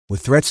With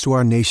threats to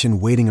our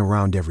nation waiting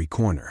around every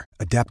corner,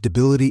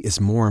 adaptability is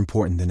more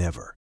important than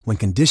ever. When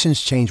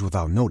conditions change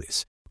without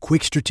notice,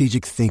 quick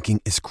strategic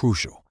thinking is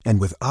crucial.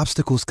 And with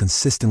obstacles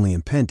consistently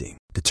impending,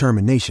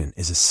 determination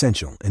is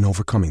essential in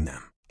overcoming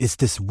them. It's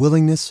this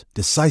willingness,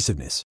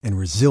 decisiveness, and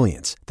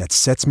resilience that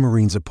sets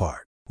Marines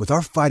apart. With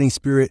our fighting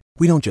spirit,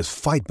 we don't just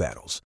fight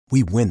battles,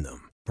 we win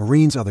them.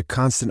 Marines are the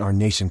constant our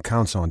nation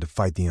counts on to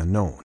fight the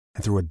unknown.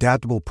 And through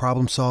adaptable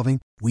problem solving,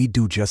 we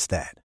do just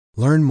that.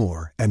 Learn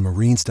more at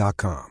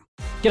marines.com.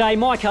 G'day,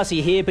 Mike Hussey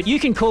here, but you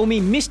can call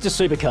me Mr.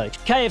 Supercoach.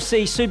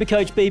 KFC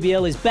Supercoach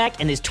BBL is back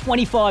and there's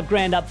 25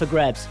 grand up for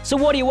grabs. So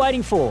what are you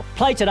waiting for?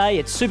 Play today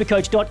at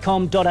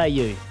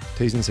supercoach.com.au.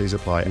 T's and C's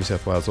apply. New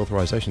South Wales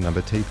authorisation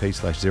number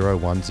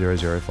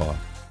TP/01005.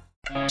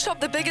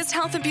 Shop the biggest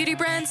health and beauty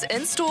brands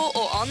in-store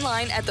or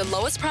online at the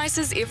lowest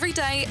prices every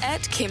day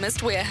at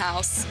Chemist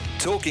Warehouse.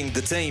 Talking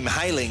the team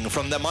hailing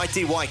from the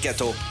mighty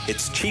Waikato,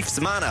 it's Chiefs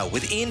Mana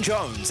with Ian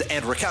Jones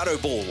and Ricardo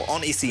Ball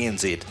on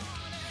SENZ.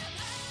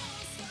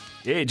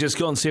 Yeah, just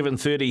gone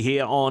 7:30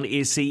 here on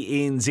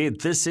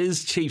SENZ. This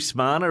is Chiefs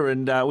Mana,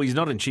 and he's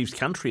not in Chiefs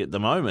country at the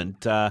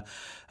moment.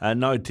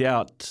 No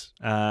doubt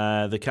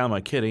the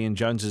Kamo Kid, Ian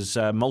Jones, is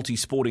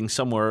multi-sporting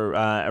somewhere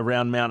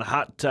around Mount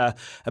Hutt,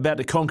 about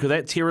to conquer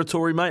that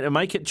territory, mate, and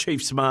make it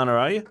Chiefs Mana,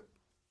 are you?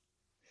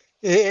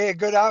 Yeah,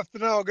 good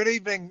afternoon, good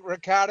evening,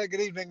 Ricardo, good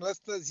evening,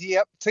 listeners.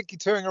 Yep,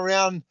 tiki-touring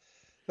around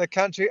the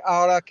country,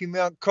 Aoraki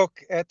Mount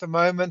Cook at the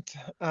moment.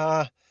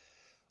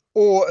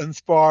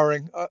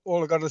 Awe-inspiring.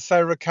 All I've got to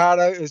say,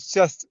 Ricardo, is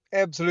just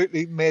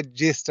absolutely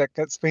majestic.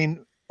 It's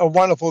been a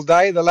wonderful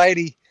day. The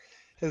lady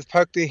has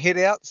poked her head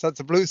out, so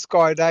it's a blue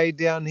sky day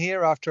down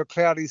here after a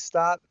cloudy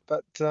start,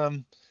 but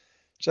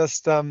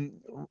just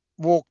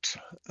walked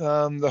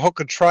the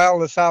Hooker Trail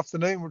this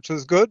afternoon, which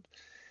was good.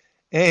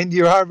 And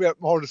you are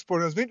about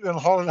motorsport. I was meant to be on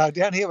holiday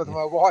down here with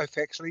my wife,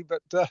 actually,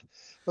 but it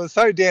was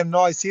so damn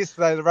nice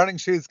yesterday. The running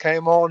shoes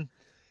came on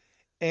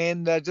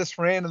and just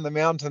ran in the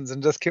mountains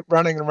and just kept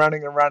running and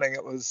running and running.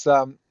 It was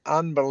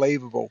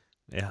unbelievable.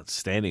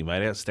 Outstanding,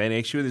 mate, outstanding.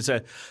 Actually, there's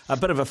a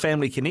bit of a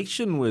family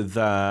connection with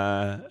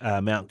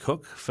Mount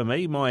Cook for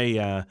me.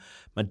 My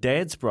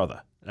dad's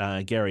brother,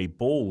 Gary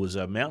Ball, was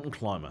a mountain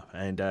climber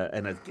and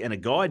a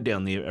guide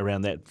down there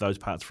around those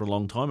parts for a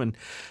long time, and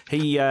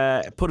he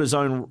put his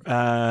own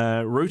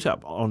route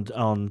up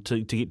on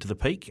to get to the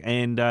peak,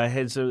 and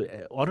has I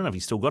don't know if he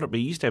still got it, but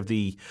he used to have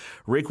the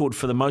record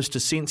for the most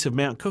ascents of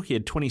Mount Cook. He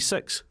had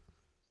 26.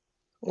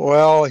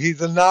 Well,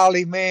 he's a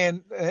gnarly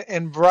man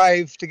and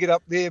brave to get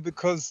up there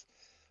because,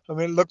 I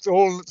mean, it looked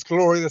all its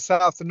glory this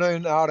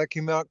afternoon out at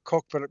Mount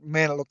Cook, but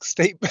man, it looked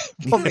steep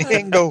from the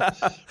angle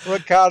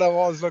Ricardo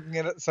was looking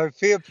at it. So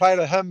fair play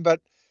to him, but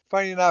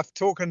funny enough,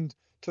 talking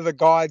to the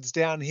guides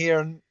down here,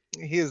 and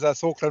here's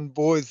us Auckland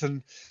boys,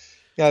 and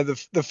you know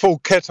the full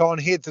kit on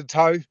head to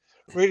toe,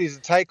 ready to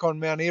take on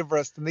Mount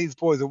Everest, and these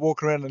boys are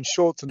walking around in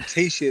shorts and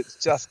t-shirts,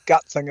 just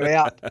gutsing it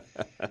out.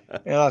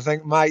 And I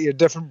think, mate, you're a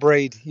different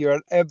breed. You're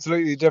an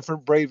absolutely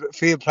different breed, but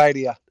fair play to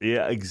you.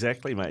 Yeah,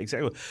 exactly, mate,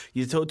 exactly.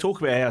 You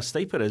talk about how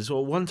steep it is.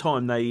 Well, one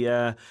time he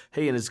and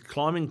his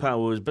climbing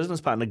partner, his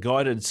business partner,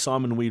 guided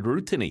Simon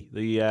Wirutini,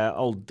 the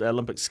old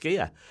Olympic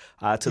skier,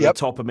 to the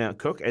top of Mount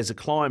Cook as a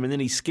climb, and then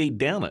he skied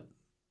down it.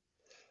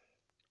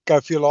 Go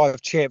for your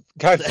life, champ.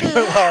 Go for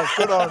your life.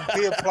 Good on,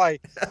 fair play.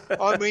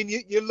 I mean,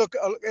 you look,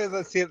 as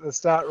I said at the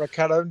start,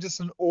 Ricardo, I'm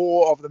just in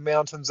awe of the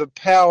mountains of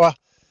power.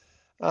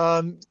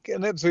 Can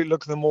absolutely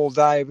look at them all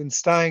day. I've been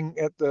staying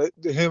at the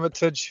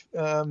Hermitage,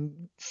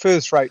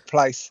 first-rate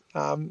place.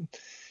 You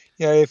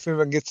know, if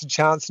everyone gets a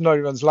chance, not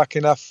everyone's lucky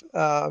enough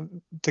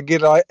to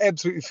get it. I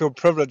absolutely feel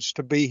privileged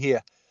to be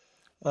here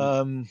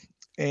and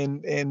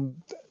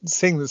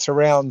seeing the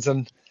surrounds,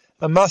 and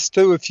a must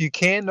do if you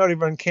can. Not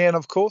everyone can,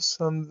 of course.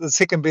 The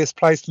second best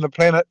place on the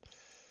planet,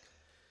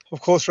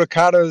 of course,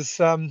 Ricardo's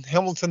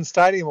Hamilton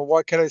Stadium or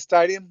Waikato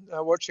Stadium,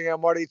 watching our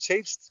mighty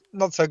Chiefs.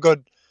 Not so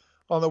good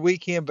on the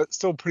weekend, but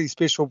still pretty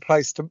special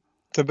place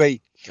to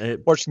be,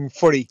 watching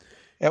footy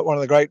at one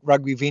of the great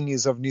rugby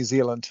venues of New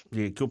Zealand.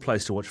 Yeah, good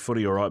place to watch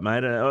footy, all right,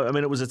 mate. I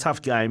mean, it was a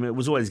tough game. It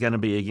was always going to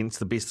be against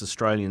the best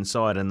Australian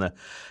side and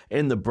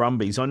the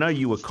Brumbies. I know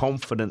you were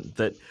confident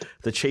that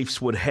the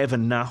Chiefs would have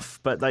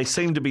enough, but they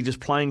seemed to be just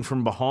playing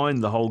from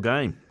behind the whole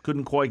game.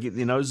 Couldn't quite get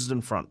their noses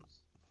in front.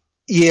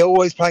 Yeah,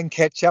 always playing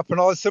catch-up,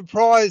 and I was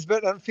surprised,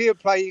 but on fair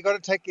play, you got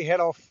to take your hat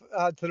off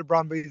to the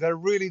Brumbies. They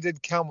really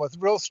did come with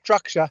real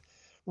structure,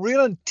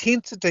 real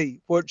intensity,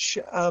 which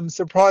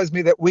surprised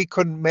me that we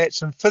couldn't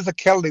match, and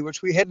physicality,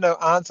 which we had no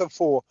answer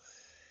for.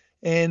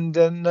 And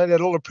no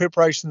doubt all the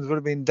preparations would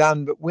have been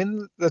done. But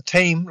when the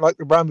team, like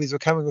the Brumbies, were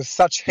coming with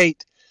such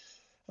heat,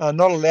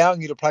 not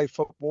allowing you to play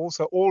football,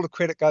 so all the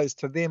credit goes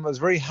to them. It was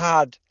very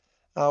hard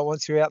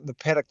once you're out in the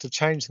paddock to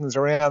change things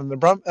around.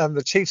 And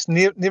the Chiefs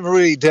never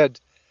really did.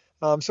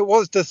 So it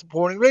was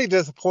disappointing, really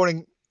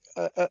disappointing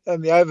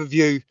in the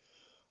overview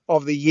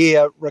of the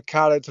year,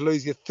 Ricardo, to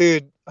lose your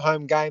third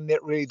home game.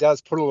 That really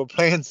does put all the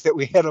plans that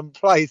we had in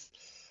place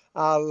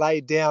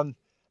laid down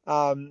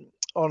on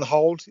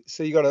hold.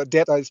 So you got to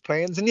adapt those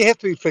plans, and you have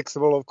to be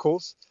flexible, of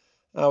course.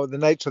 with the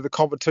nature of the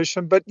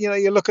competition. But,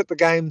 you look at the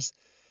games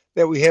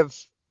that we have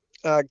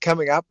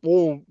coming up,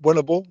 all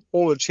winnable,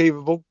 all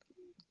achievable,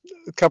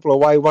 a couple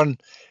away, one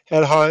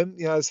at home.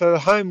 So the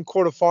home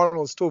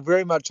quarterfinal is still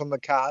very much on the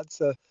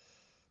cards.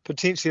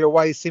 Potentially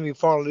away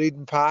semi-final at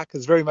Eden Park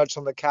is very much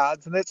on the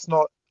cards, and that's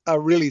not a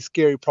really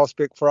scary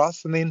prospect for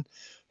us. And then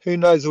who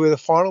knows where the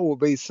final will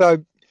be. So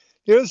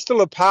there is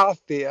still a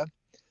path there,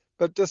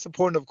 but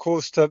disappointed, of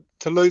course, to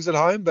lose at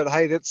home. But,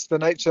 hey, that's the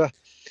nature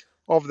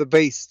of the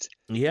beast.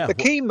 Yeah. The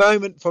key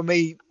moment for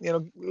me,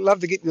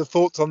 love to get your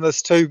thoughts on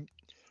this too,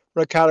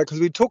 Ricardo,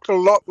 because we talked a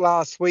lot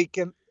last week.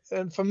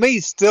 And for me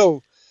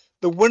still,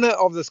 the winner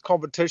of this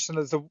competition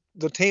is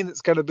the team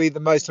that's going to be the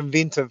most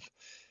inventive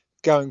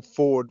going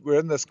forward. We're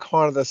in this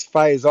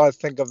phase, I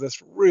think, of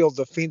this real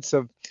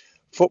defensive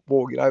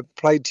football,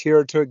 play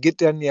territory, get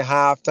down in your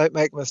half, don't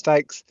make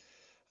mistakes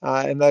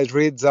in those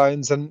red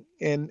zones, and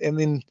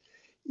then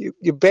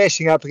you're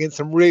bashing up against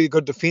some really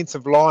good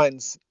defensive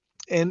lines.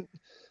 And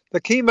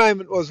the key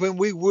moment was when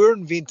we were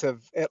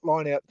inventive at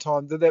line-out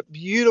time, did that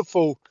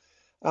beautiful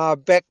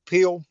back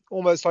peel,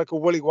 almost like a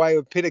Willie Way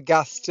with Peter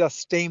Gus just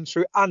steamed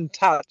through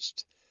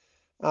untouched.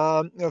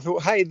 I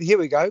thought, hey, here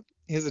we go.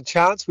 Here's a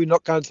chance. We're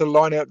not going to the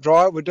line-out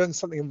drive. We're doing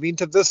something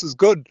inventive. This is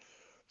good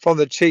from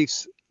the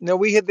Chiefs. Now,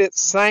 we had that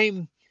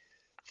same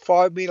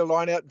 5-metre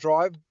line-out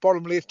drive,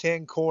 bottom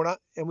left-hand corner,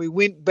 and we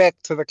went back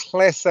to the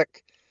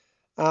classic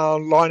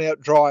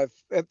line-out drive.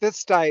 At this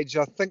stage,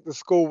 I think the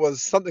score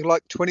was something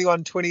like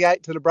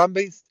 21-28 to the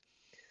Brumbies.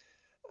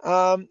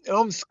 And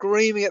I'm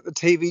screaming at the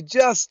TV,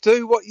 just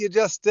do what you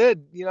just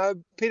did.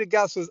 Peter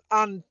Gus was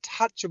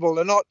untouchable.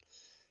 They're not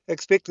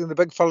expecting the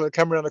big fella to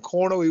come around the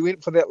corner. We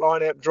went for that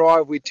line-out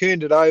drive. We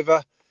turned it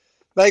over.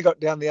 They got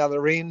down the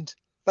other end.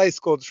 They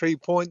scored 3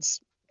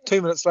 points. 2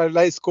 minutes later,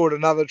 they scored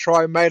another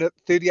try, made it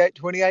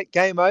 38-28,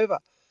 game over.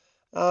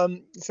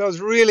 So I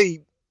was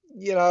really,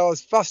 I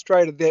was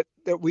frustrated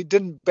that we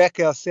didn't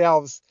back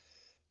ourselves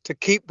to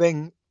keep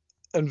being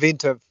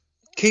inventive,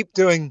 keep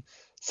doing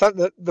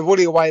something that the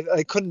Woolly away that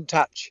they couldn't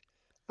touch.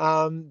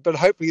 But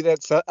hopefully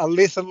that's a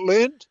lesson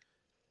learned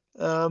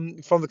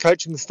from the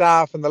coaching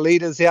staff and the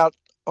leaders out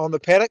on the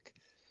paddock,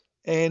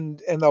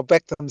 and they'll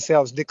back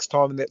themselves next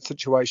time in that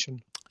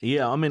situation.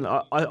 Yeah, I mean,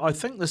 I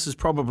think this is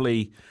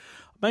probably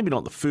maybe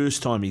not the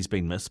first time he's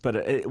been missed, but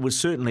it was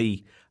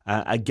certainly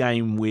a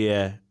game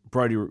where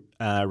Brodie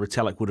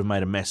Retallick would have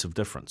made a massive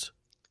difference.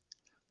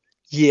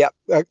 Yeah,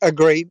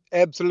 agree.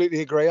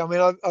 Absolutely agree. I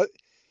mean,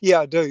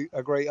 I do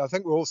agree. I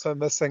think we're also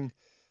missing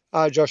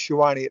Josh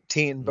Ioane at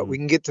 10, but we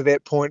can get to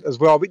that point as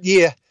well. But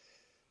yeah,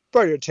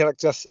 Brodie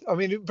Retallick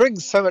it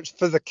brings so much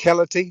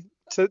physicality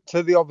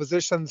to the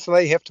opposition, so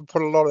they have to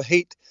put a lot of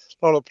heat,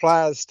 a lot of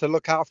players to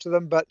look after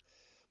them. But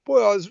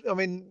boy,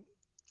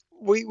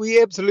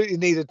 we absolutely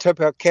need to tip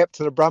our cap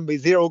to the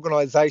Brumbies, their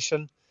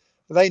organisation.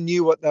 They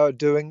knew what they were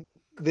doing.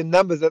 The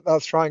numbers that they were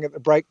throwing at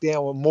the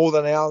breakdown were more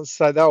than ours,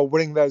 so they were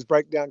winning those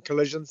breakdown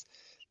collisions.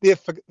 Their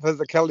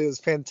physicality was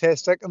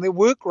fantastic, and their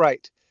work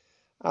rate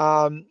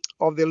of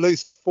their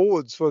loose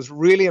forwards was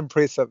really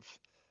impressive.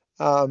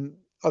 I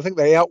think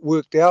they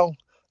outworked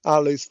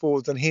our loose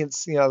forwards, and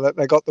hence, that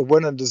they got the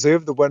win and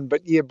deserved the win.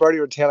 But yeah, Brodie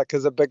Retallick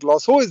is a big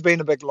loss, always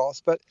been a big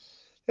loss, but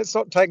it's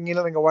not taking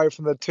anything away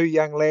from the two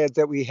young lads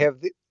that we have,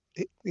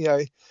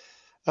 have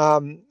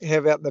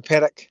out in the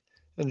paddock,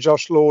 and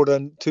Josh Lord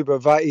and Tuba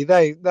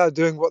Va'i. They're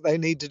doing what they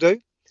need to do.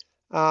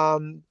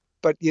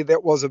 But yeah,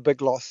 that was a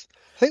big loss.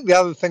 I think the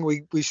other thing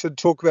we should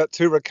talk about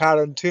too,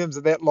 Ricardo, in terms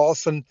of that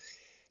loss, and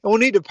we'll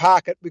need to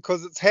park it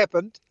because it's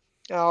happened.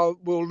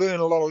 We'll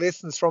learn a lot of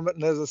lessons from it.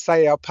 And as I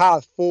say, our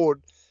path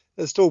forward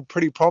is still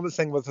pretty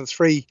promising with the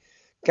 3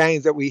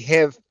 games that we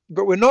have.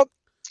 But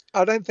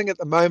I don't think at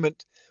the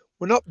moment,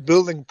 we're not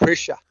building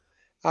pressure.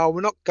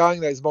 We're not going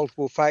those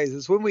multiple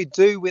phases. When we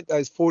went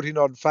those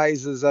 14-odd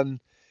phases, and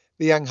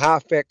the young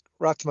halfback,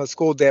 Ratama,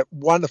 scored that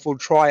wonderful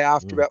try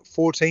after about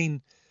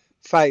 14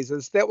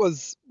 phases, that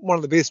was one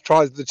of the best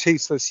tries of the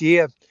Chiefs this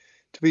year,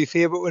 to be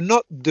fair. But we're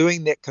not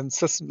doing that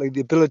consistently,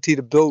 the ability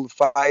to build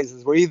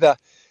phases. We're either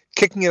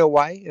kicking it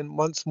away, and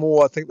once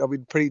more, I think they'll be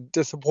pretty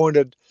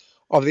disappointed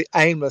of the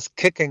aimless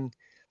kicking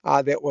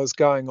that was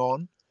going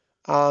on,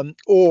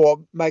 or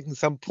making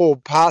some poor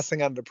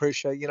passing under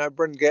pressure.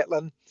 Bryn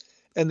Gatlin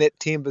in that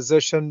 10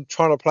 position,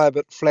 trying to play a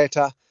bit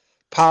flatter,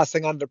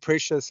 passing under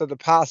pressure, so the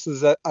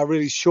passes are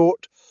really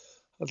short.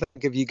 I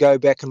think if you go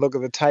back and look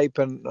at the tape,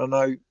 and I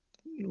know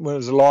when it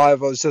was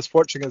live, I was just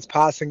watching his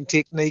passing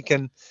technique,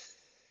 and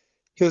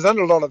he was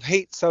under a lot of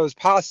heat, so his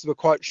passes were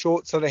quite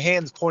short, so the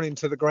hands pointing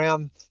to the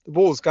ground, the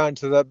ball's going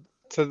to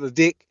the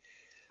deck,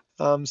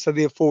 so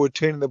therefore we're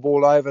turning the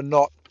ball over,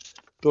 not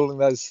building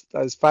those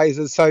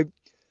phases. So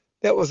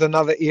that was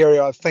another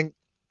area, I think,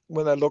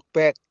 when they look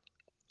back,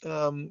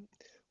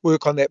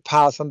 work on that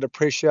pass under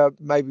pressure,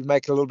 maybe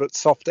make it a little bit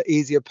softer,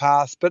 easier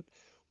pass. But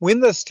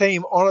when this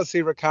team,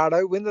 honestly,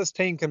 Ricardo, when this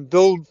team can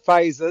build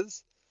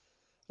phases,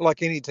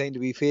 like any team to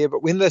be fair,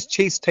 but when this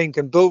Chiefs team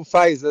can build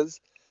phases,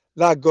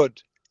 they're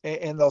good.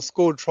 And they'll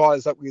score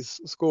tries like we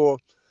score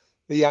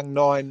the young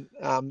 9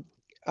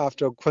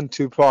 after a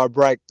Quintu prior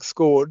break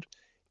scored.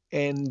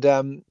 and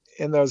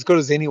they're as good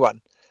as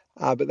anyone.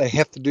 But they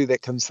have to do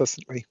that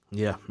consistently.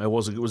 Yeah, it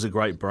was a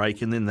great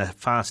break, and then the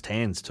fast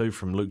hands too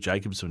from Luke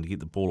Jacobson to get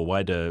the ball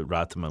away to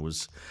Ratama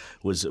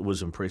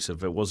was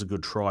impressive. It was a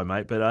good try,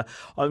 mate. But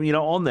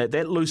on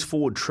that loose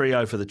forward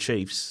trio for the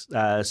Chiefs,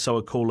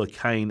 Soakula,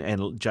 Kane,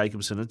 and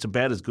Jacobson, it's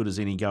about as good as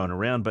any going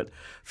around. But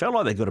felt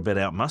like they got a bit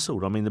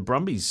out-muscled. I mean, the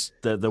Brumbies,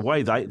 the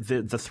way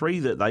the three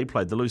that they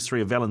played, the loose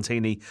three of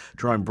Valentini,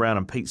 Jerome Brown,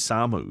 and Pete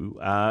Samu,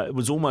 it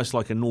was almost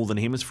like a Northern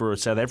Hemisphere, a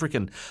South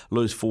African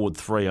loose forward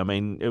three. I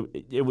mean,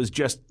 it was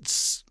just,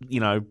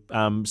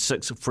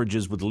 6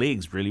 fridges with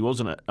legs, really,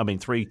 wasn't it? I mean,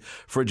 3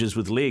 fridges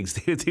with legs.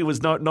 There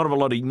was not a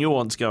lot of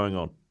nuance going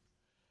on.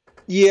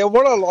 Yeah,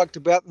 what I liked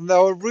about them, they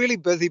were really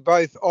busy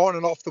both on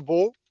and off the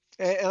ball.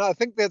 And I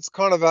think that's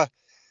kind of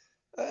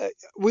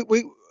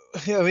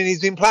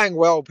he's been playing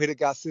well, Peter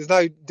Gus. There's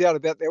no doubt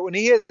about that. When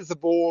he has the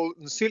ball,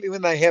 and certainly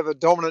when they have a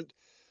dominant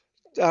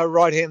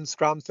right-hand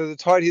scrum, so the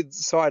tight head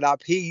side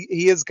up, he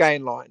is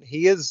gain line.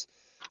 He is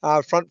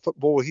front foot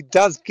ball. He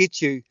does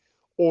get you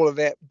all of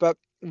that. But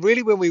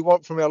really when we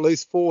want from our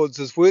loose forwards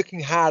is working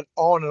hard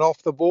on and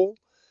off the ball.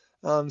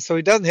 So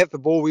he doesn't have the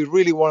ball. We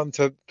really want him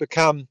to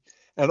become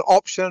an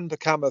option,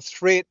 become a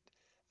threat.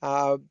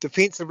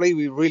 Defensively,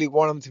 we really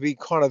want him to be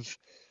kind of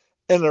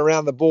in and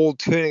around the ball,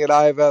 turning it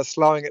over,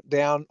 slowing it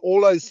down.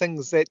 All those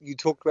things that you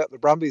talked about the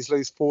Brumbies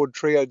loose forward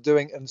trio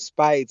doing in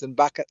spades and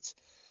buckets.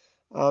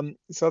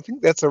 So I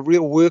think that's a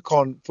real work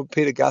on for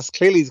Peter Gus.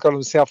 Clearly he's got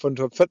himself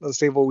into a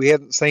fitness level we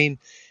haven't seen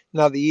in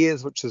other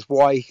years, which is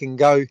why he can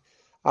go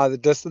the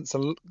distance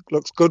and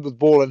looks good with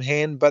ball in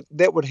hand. But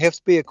that would have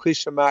to be a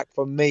question mark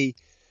for me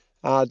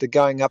to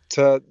going up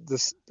to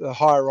the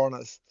higher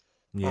honours,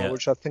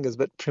 which I think is a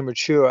bit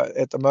premature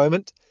at the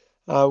moment.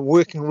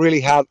 Working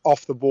really hard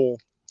off the ball,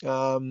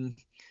 but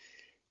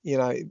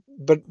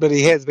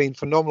he has been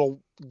phenomenal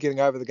getting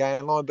over the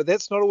game line. But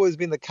that's not always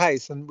been the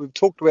case, and we've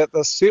talked about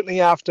this certainly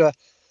after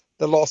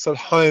the loss at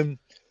home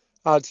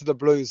to the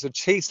Blues. The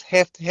Chiefs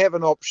have to have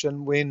an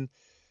option when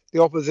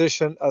the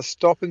opposition are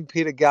stopping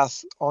Peter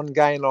Gus on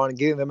gain line and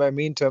getting the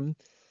momentum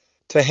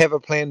to have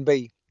a plan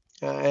B.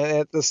 And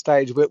at this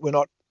stage, we're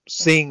not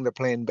seeing the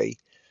plan B.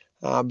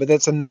 But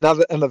that's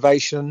another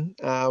innovation.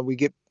 We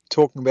get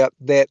talking about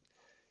that.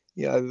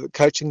 The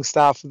coaching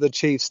staff of the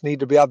Chiefs need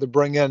to be able to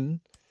bring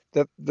in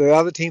that the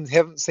other teams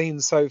haven't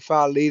seen so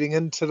far leading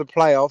into the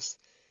playoffs,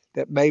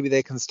 that maybe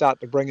they can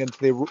start to bring into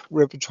their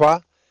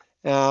repertoire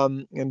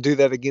and do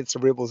that against the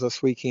Rebels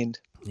this weekend.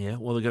 Yeah,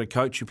 well, they've got a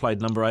coach who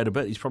played number 8 a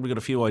bit. He's probably got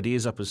a few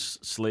ideas up his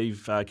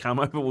sleeve,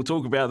 Camo, but we'll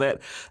talk about that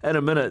in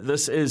a minute.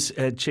 This is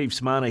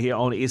Chiefs Mana here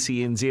on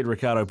SENZ.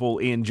 Ricardo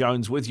Ball, Ian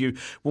Jones with you.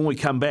 When we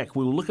come back,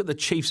 we'll look at the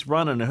Chiefs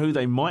run and who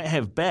they might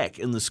have back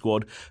in the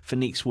squad for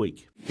next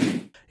week.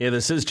 Yeah,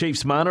 this is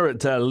Chiefs Mana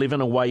at 11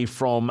 away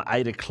from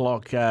 8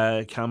 o'clock.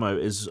 Camo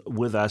is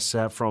with us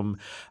from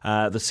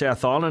the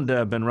South Island.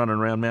 Been running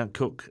around Mount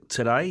Cook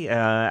today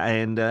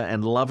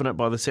and loving it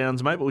by the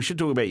sounds, mate. But we should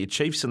talk about your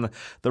Chiefs and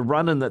the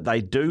run-in that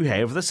they do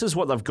have. This is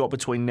what they've got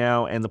between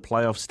now and the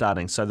playoffs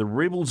starting. So the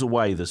Rebels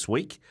away this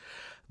week,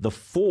 the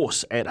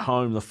Force at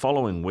home the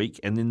following week,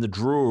 and then the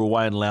Drua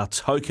away in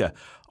Lautoka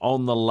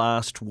on the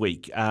last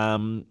week.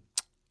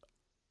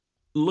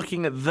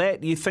 Looking at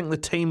that, do you think the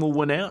team will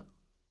win out?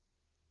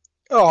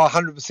 Oh,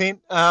 100%.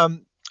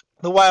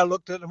 The way I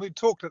looked at it, and we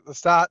talked at the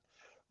start,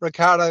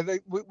 Ricardo,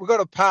 we've got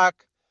to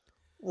park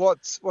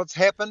what's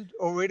happened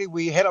already.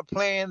 We had a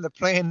plan. The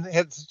plan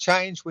had to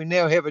change. We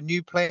now have a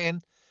new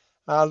plan,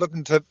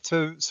 looking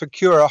to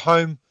secure a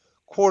home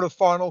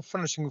quarterfinal,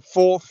 finishing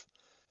 4th.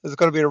 There's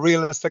got to be a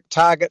realistic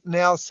target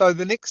now. So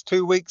the next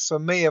 2 weeks for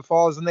me, if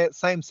I was in that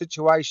same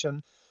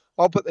situation,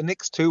 I'll put the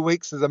next 2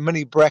 weeks as a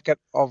mini bracket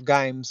of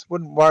games.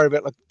 Wouldn't worry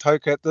about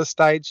Lautoka at this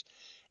stage.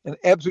 And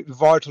absolutely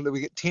vital that we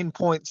get 10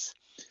 points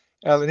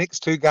out of the next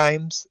 2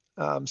 games.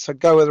 So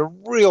go with a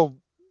real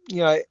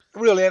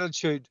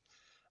attitude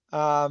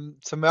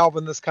to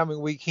Melbourne this coming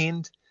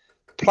weekend.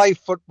 Play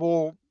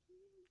football,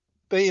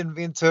 be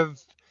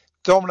inventive,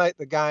 dominate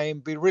the game,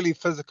 be really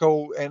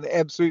physical, and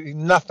absolutely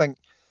nothing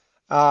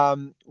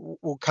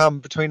will come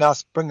between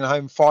us bringing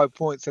home 5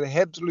 points. And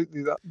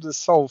absolutely the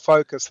sole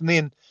focus. And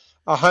then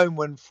a home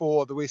win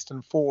for the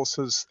Western Force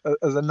is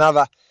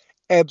another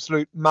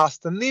absolute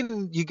must. And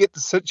then you get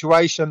the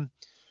situation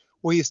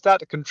where you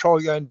start to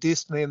control your own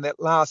destiny. In that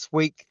last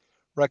week,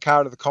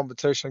 Ricardo, the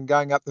competition,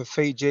 going up to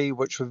Fiji,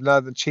 which we've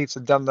known the Chiefs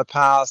have done in the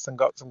past and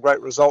got some great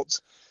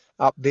results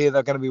up there.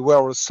 They're going to be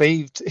well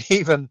received,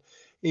 even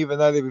though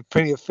there'll be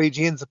plenty of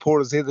Fijian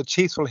supporters there. The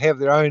Chiefs will have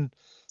their own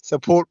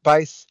support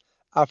base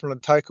up in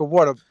Lautoka.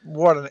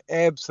 What an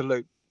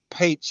absolute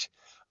peach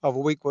of a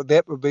week what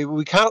that would be. But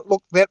we can't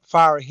look that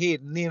far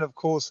ahead. And then, of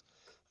course,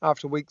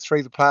 after week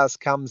 3, the players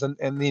comes and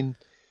then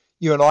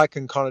you and I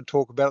can kind of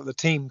talk about it. The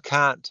team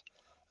can't.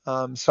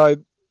 So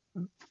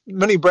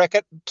mini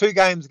bracket, 2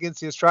 games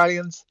against the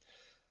Australians,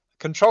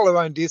 control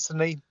our own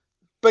destiny,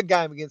 big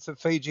game against the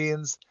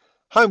Fijians,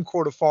 home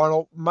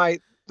quarterfinal.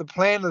 Mate, the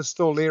plan is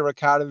still there,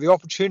 Ricardo. The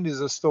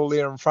opportunities are still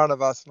there in front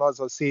of us. And as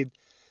I said,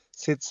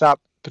 sets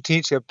up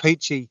potentially a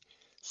peachy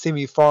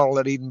semi-final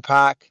at Eden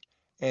Park,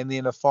 and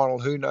then a final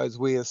who knows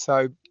where.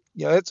 So,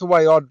 that's the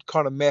way I'd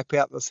kind of map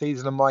out the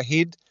season in my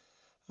head.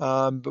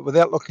 But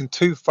without looking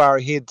too far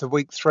ahead to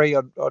week 3,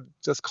 I'd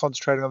just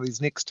concentrating on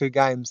these next 2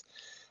 games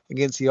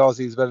against the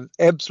Aussies. But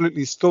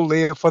absolutely still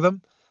there for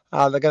them.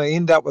 They're going to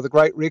end up with a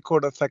great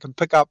record if they can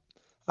pick up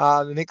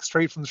the next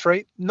 3 from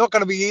 3. Not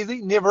going to be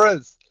easy, never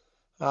is,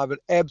 but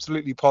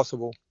absolutely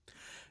possible.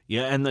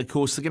 Yeah, and of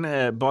course they're going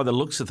to, by the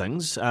looks of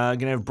things, going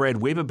to have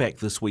Brad Weber back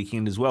this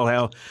weekend as well.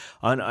 How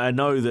I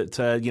know that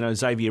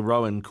Xavier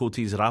Rowe and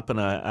Cortez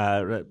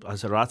Ratama,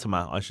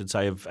 I should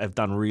say, have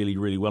done really,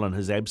 really well in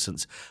his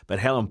absence. But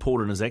how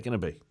important is that going to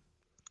be?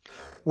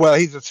 Well,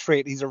 he's a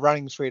threat. He's a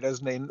running threat,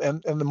 isn't he?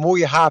 And the more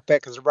your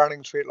halfback is a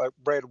running threat like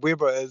Brad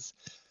Weber is,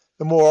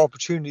 the more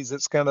opportunities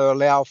it's going to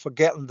allow for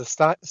Gatland to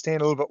stand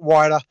a little bit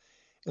wider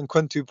and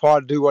Quinn Tupai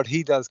to do what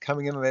he does,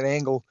 coming in at that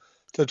angle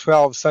to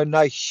 12. So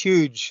no,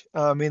 huge.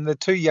 The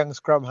 2 young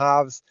scrum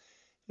halves,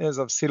 as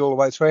I've said all the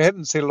way through, I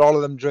hadn't seen a lot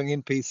of them during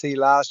NPC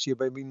last year,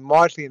 but I've been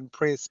mightily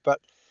impressed. But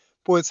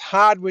boy, it's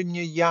hard when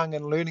you're young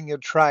and learning your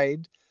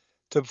trade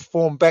to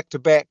perform back to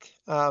back,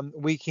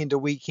 weekend to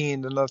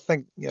weekend. And I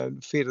think,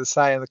 fair to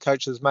say, and the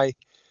coaches may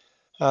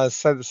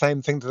say the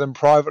same thing to them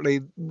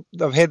privately,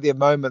 they've had their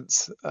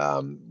moments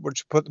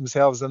which put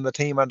themselves and the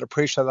team under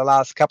pressure the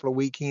last couple of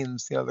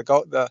weekends.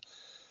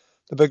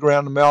 The big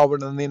round in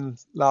Melbourne and then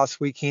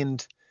last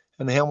weekend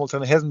in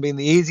Hamilton. It hasn't been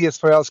the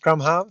easiest for our scrum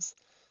halves.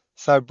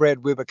 So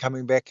Brad Weber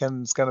coming back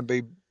in is going to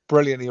be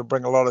brilliant. He'll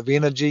bring a lot of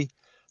energy.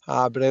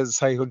 But as I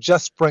say, he'll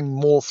just bring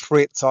more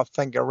threats, I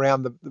think,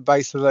 around the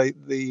base of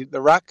the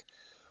ruck,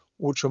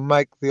 which will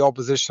make the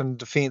opposition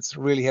defence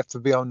really have to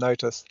be on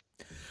notice.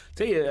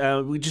 Tell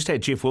you, we just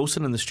had Jeff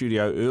Wilson in the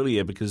studio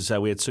earlier because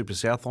we had Super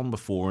South on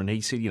before, and he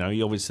said,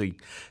 he obviously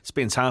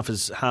spends half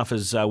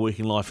his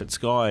working life at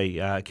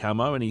Sky,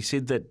 Camo, and he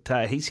said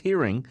that he's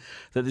hearing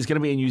that there's going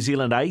to be a New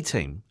Zealand A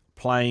team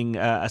playing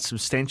a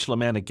substantial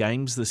amount of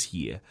games this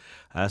year.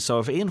 So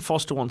if Ian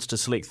Foster wants to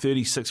select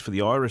 36 for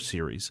the Irish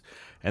series,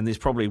 and there's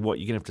probably what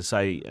you're going to have to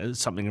say,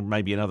 something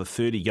maybe another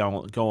 30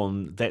 go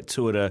on that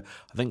tour to,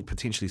 I think,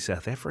 potentially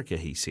South Africa,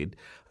 he said.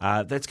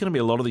 That's going to be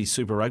a lot of these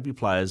Super Rugby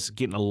players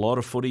getting a lot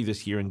of footy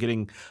this year and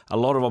getting a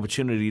lot of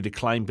opportunity to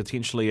claim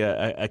potentially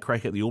a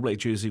crack at the All Black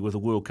jersey with a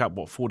World Cup,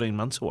 14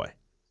 months away.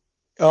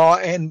 Oh,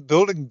 and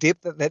building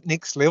depth at that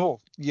next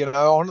level.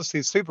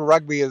 Honestly, Super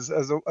Rugby is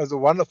a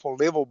wonderful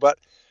level, but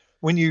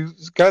when you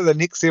go to the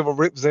next level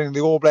representing the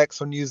All Blacks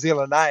on New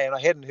Zealand A, and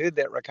I hadn't heard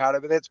that, Ricardo,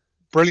 but that's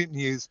brilliant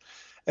news.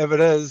 If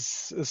it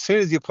is, as soon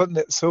as you put in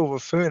that silver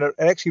fern, it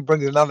actually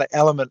brings another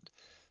element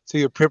to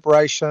your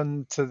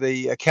preparation, to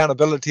the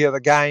accountability of the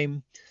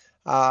game.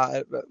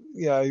 A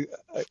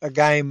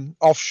game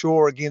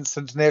offshore against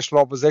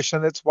international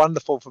opposition. It's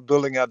wonderful for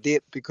building our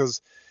depth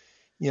because,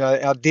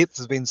 our depth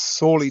has been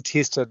sorely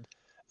tested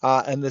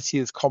in this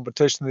year's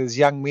competition. There's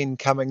young men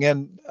coming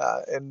in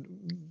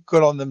and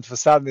good on them for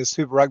starting their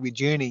Super Rugby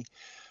journey.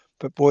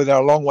 But boy, they're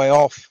a long way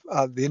off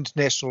the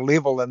international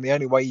level, and the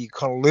only way you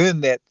kind of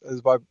learn that is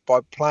by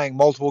playing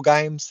multiple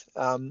games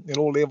at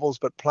all levels,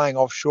 but playing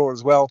offshore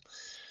as well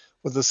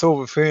with the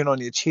silver fern on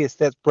your chest.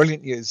 That's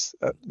brilliant news.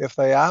 If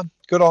they are,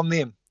 good on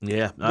them.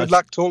 Yeah. Good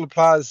luck to all the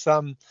players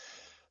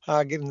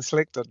getting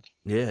selected.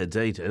 Yeah,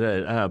 indeed.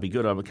 It'll be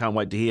good. I can't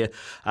wait to hear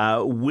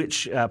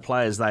which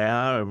players they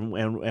are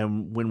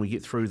and when we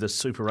get through the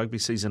Super Rugby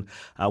season,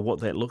 what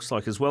that looks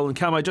like as well. And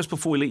Carmo, just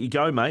before we let you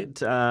go,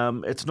 mate,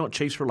 it's not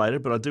Chiefs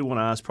related, but I do want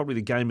to ask probably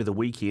the game of the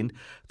weekend,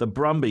 the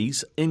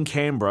Brumbies in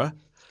Canberra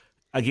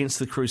against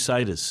the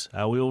Crusaders.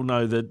 We all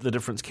know the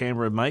difference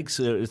Canberra makes.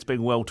 It's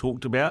been well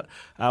talked about.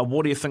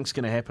 What do you think's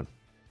going to happen?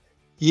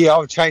 Yeah,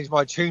 I've changed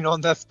my tune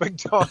on this big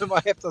time,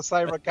 I have to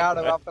say,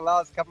 Ricardo, after the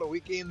last couple of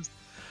weekends.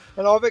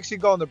 And I've actually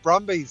gone the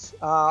Brumbies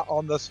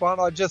on this one.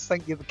 I just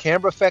think the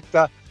Canberra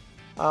factor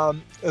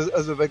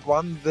is a big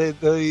one.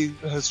 The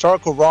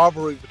historical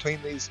rivalry between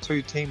these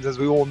two teams, as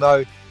we all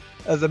know,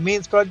 is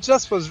immense. But I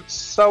just was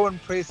so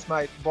impressed,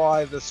 mate,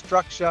 by the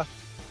structure,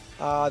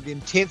 the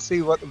intensity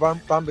of what the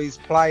Brumbies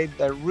played.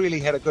 They really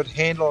had a good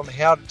handle on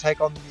how to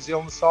take on the New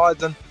Zealand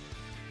sides. And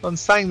I'm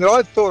saying that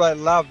I thought I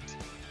loved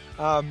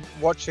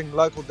watching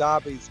local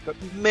derbies, but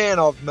man,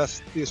 I've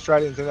missed the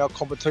Australians in our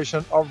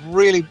competition. I've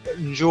really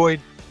enjoyed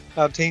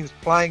our teams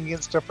playing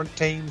against different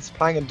teams,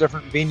 playing in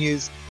different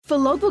venues. For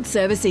logbook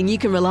servicing you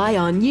can rely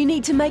on, you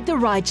need to make the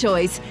right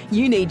choice.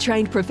 You need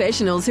trained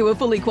professionals who are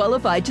fully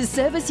qualified to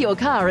service your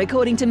car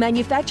according to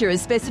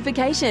manufacturer's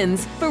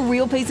specifications. For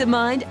real peace of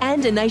mind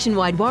and a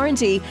nationwide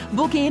warranty,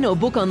 book in or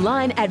book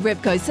online at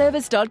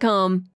repcoservice.com.